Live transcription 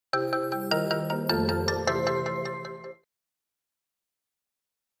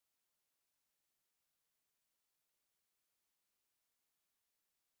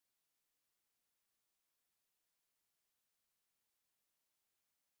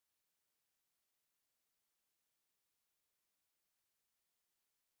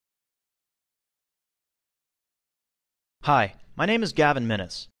Hi, my name is Gavin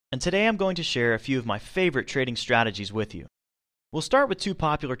Minnis, and today I'm going to share a few of my favorite trading strategies with you. We'll start with two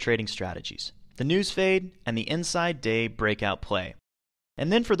popular trading strategies, the news fade and the inside day breakout play.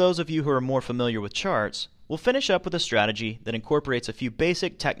 And then for those of you who are more familiar with charts, we'll finish up with a strategy that incorporates a few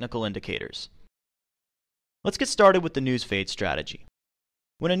basic technical indicators. Let's get started with the news fade strategy.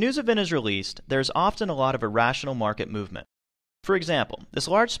 When a news event is released, there is often a lot of irrational market movement. For example, this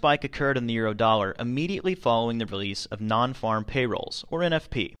large spike occurred in the euro-dollar immediately following the release of non-farm payrolls, or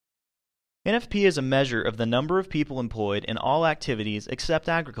NFP. NFP is a measure of the number of people employed in all activities except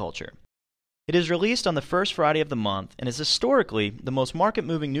agriculture. It is released on the first Friday of the month and is historically the most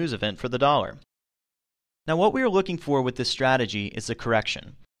market-moving news event for the dollar. Now, what we are looking for with this strategy is a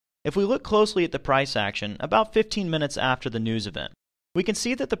correction. If we look closely at the price action about 15 minutes after the news event, we can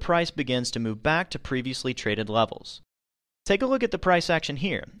see that the price begins to move back to previously traded levels. Take a look at the price action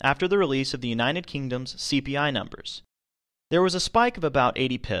here after the release of the United Kingdom's CPI numbers. There was a spike of about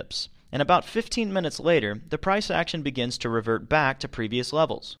 80 pips, and about 15 minutes later, the price action begins to revert back to previous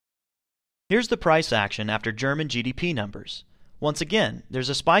levels. Here's the price action after German GDP numbers. Once again, there's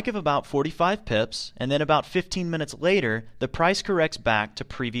a spike of about 45 pips, and then about 15 minutes later, the price corrects back to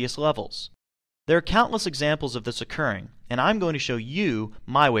previous levels. There are countless examples of this occurring, and I'm going to show you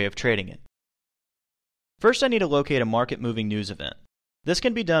my way of trading it. First, I need to locate a market-moving news event. This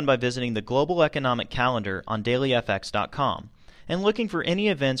can be done by visiting the Global Economic Calendar on dailyfx.com and looking for any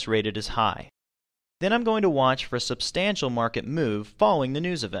events rated as high. Then I'm going to watch for a substantial market move following the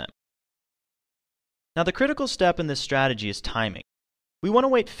news event. Now, the critical step in this strategy is timing. We want to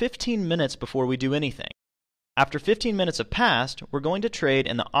wait 15 minutes before we do anything. After 15 minutes have passed, we're going to trade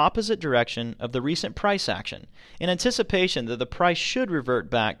in the opposite direction of the recent price action in anticipation that the price should revert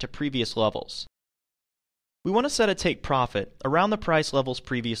back to previous levels. We want to set a take profit around the price levels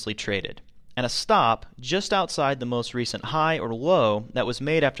previously traded, and a stop just outside the most recent high or low that was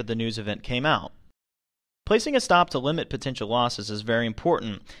made after the news event came out. Placing a stop to limit potential losses is very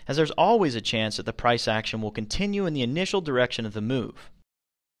important, as there's always a chance that the price action will continue in the initial direction of the move.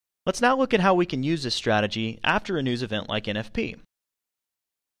 Let's now look at how we can use this strategy after a news event like NFP.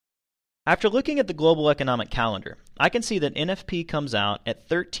 After looking at the global economic calendar, I can see that NFP comes out at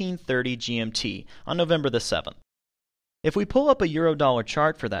 13:30 GMT on November the 7th. If we pull up a euro-dollar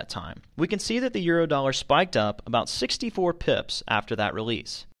chart for that time, we can see that the euro-dollar spiked up about 64 pips after that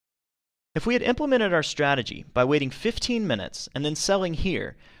release. If we had implemented our strategy by waiting 15 minutes and then selling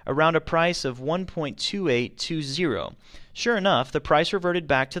here around a price of 1.2820, sure enough, the price reverted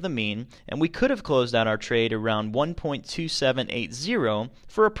back to the mean, and we could have closed out our trade around 1.2780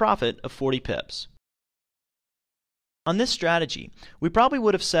 for a profit of 40 pips. On this strategy, we probably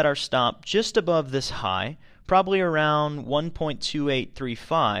would have set our stop just above this high, probably around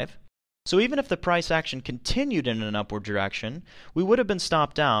 1.2835. So even if the price action continued in an upward direction, we would have been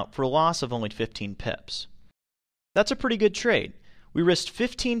stopped out for a loss of only 15 pips. That's a pretty good trade. We risked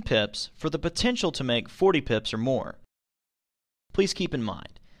 15 pips for the potential to make 40 pips or more. Please keep in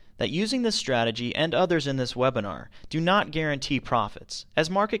mind that using this strategy and others in this webinar do not guarantee profits, as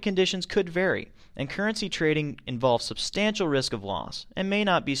market conditions could vary, and currency trading involves substantial risk of loss and may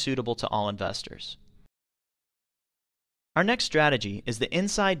not be suitable to all investors. Our next strategy is the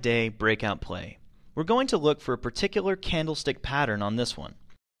inside day breakout play. We're going to look for a particular candlestick pattern on this one.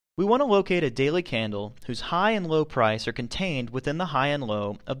 We want to locate a daily candle whose high and low price are contained within the high and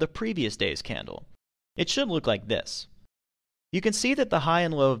low of the previous day's candle. It should look like this. You can see that the high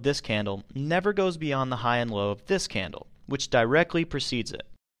and low of this candle never goes beyond the high and low of this candle, which directly precedes it.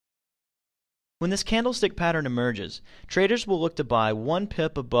 When this candlestick pattern emerges, traders will look to buy 1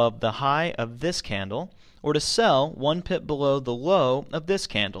 pip above the high of this candle, or to sell 1 pip below the low of this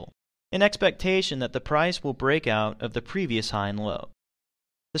candle, in expectation that the price will break out of the previous high and low.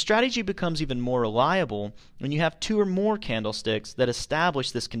 The strategy becomes even more reliable when you have 2 or more candlesticks that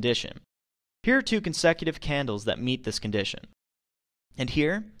establish this condition. Here are 2 consecutive candles that meet this condition. And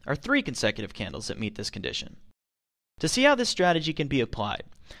here are 3 consecutive candles that meet this condition. To see how this strategy can be applied,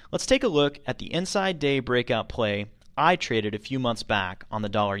 let's take a look at the inside day breakout play I traded a few months back on the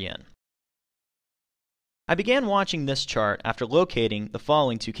dollar-yen. I began watching this chart after locating the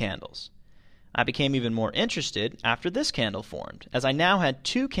following 2 candles. I became even more interested after this candle formed, as I now had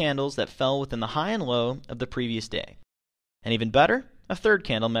 2 candles that fell within the high and low of the previous day. And even better, a 3rd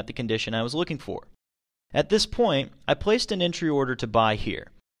candle met the condition I was looking for. At this point, I placed an entry order to buy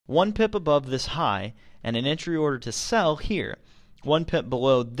here, 1 pip above this high, and an entry order to sell here, 1 pip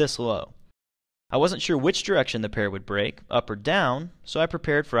below this low. I wasn't sure which direction the pair would break, up or down, so I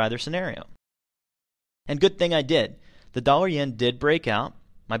prepared for either scenario. And good thing I did. The dollar-yen did break out,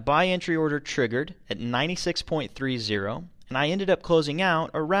 my buy entry order triggered at 96.30, and I ended up closing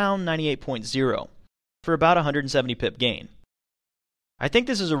out around 98.0 for about 170 pip gain. I think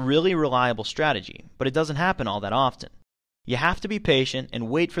this is a really reliable strategy, but it doesn't happen all that often. You have to be patient and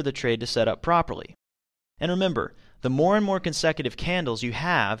wait for the trade to set up properly. And remember, the more and more consecutive candles you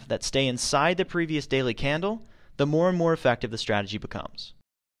have that stay inside the previous daily candle, the more and more effective the strategy becomes.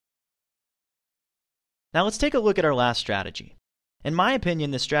 Now let's take a look at our last strategy. In my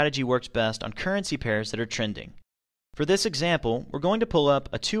opinion, this strategy works best on currency pairs that are trending. For this example, we're going to pull up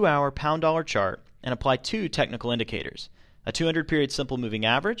a 2-hour pound-dollar chart and apply two technical indicators, a 200-period simple moving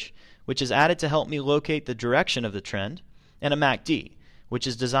average, which is added to help me locate the direction of the trend, and a MACD, which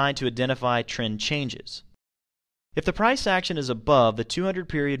is designed to identify trend changes. If the price action is above the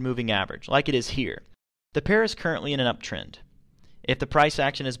 200-period moving average, like it is here, the pair is currently in an uptrend. If the price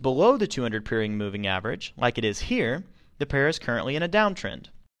action is below the 200-period moving average, like it is here, the pair is currently in a downtrend.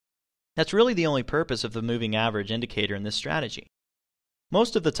 That's really the only purpose of the moving average indicator in this strategy.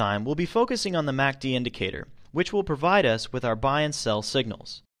 Most of the time, we'll be focusing on the MACD indicator, which will provide us with our buy and sell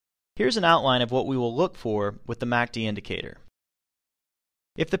signals. Here's an outline of what we will look for with the MACD indicator.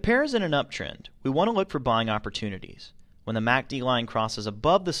 If the pair is in an uptrend, we want to look for buying opportunities. When the MACD line crosses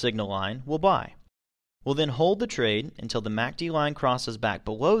above the signal line, we'll buy. We'll then hold the trade until the MACD line crosses back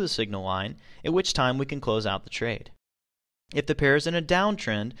below the signal line, at which time we can close out the trade. If the pair is in a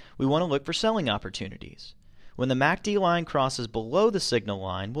downtrend, we want to look for selling opportunities. When the MACD line crosses below the signal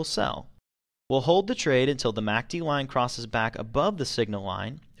line, we'll sell. We'll hold the trade until the MACD line crosses back above the signal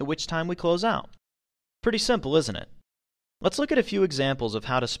line, at which time we close out. Pretty simple, isn't it? Let's look at a few examples of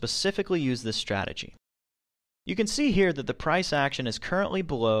how to specifically use this strategy. You can see here that the price action is currently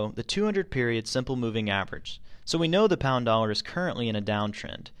below the 200-period simple moving average, so we know the pound dollar is currently in a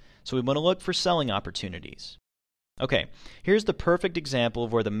downtrend, so we want to look for selling opportunities. Okay, here's the perfect example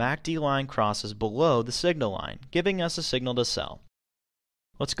of where the MACD line crosses below the signal line, giving us a signal to sell.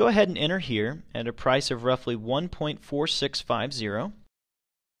 Let's go ahead and enter here at a price of roughly 1.4650.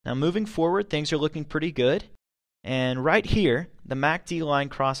 Now moving forward, things are looking pretty good. And right here, the MACD line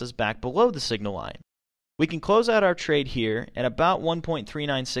crosses back below the signal line. We can close out our trade here at about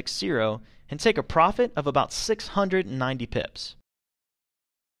 1.3960 and take a profit of about 690 pips.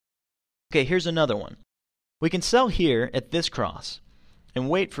 Okay, here's another one. We can sell here at this cross and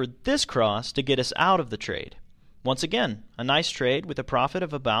wait for this cross to get us out of the trade. Once again, a nice trade with a profit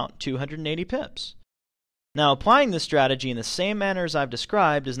of about 280 pips. Now, applying this strategy in the same manner as I've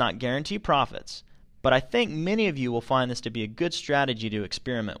described does not guarantee profits, but I think many of you will find this to be a good strategy to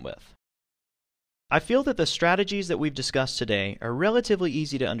experiment with. I feel that the strategies that we've discussed today are relatively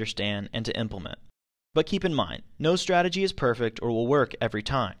easy to understand and to implement. But keep in mind, no strategy is perfect or will work every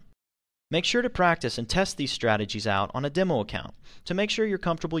time. Make sure to practice and test these strategies out on a demo account to make sure you're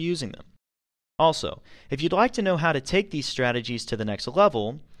comfortable using them. Also, if you'd like to know how to take these strategies to the next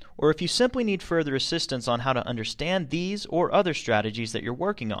level, or if you simply need further assistance on how to understand these or other strategies that you're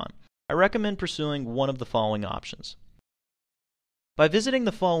working on, I recommend pursuing one of the following options. By visiting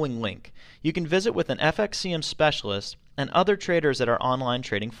the following link, you can visit with an FXCM specialist and other traders at our online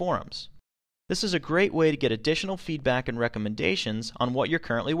trading forums. This is a great way to get additional feedback and recommendations on what you're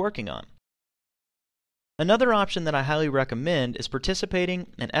currently working on. Another option that I highly recommend is participating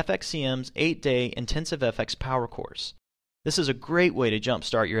in FXCM's 8-day Intensive FX Power Course. This is a great way to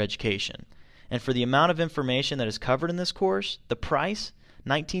jumpstart your education, and for the amount of information that is covered in this course, the price,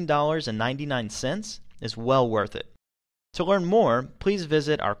 $19.99, is well worth it. To learn more, please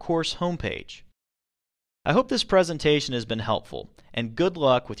visit our course homepage. I hope this presentation has been helpful, and good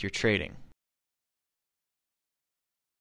luck with your trading.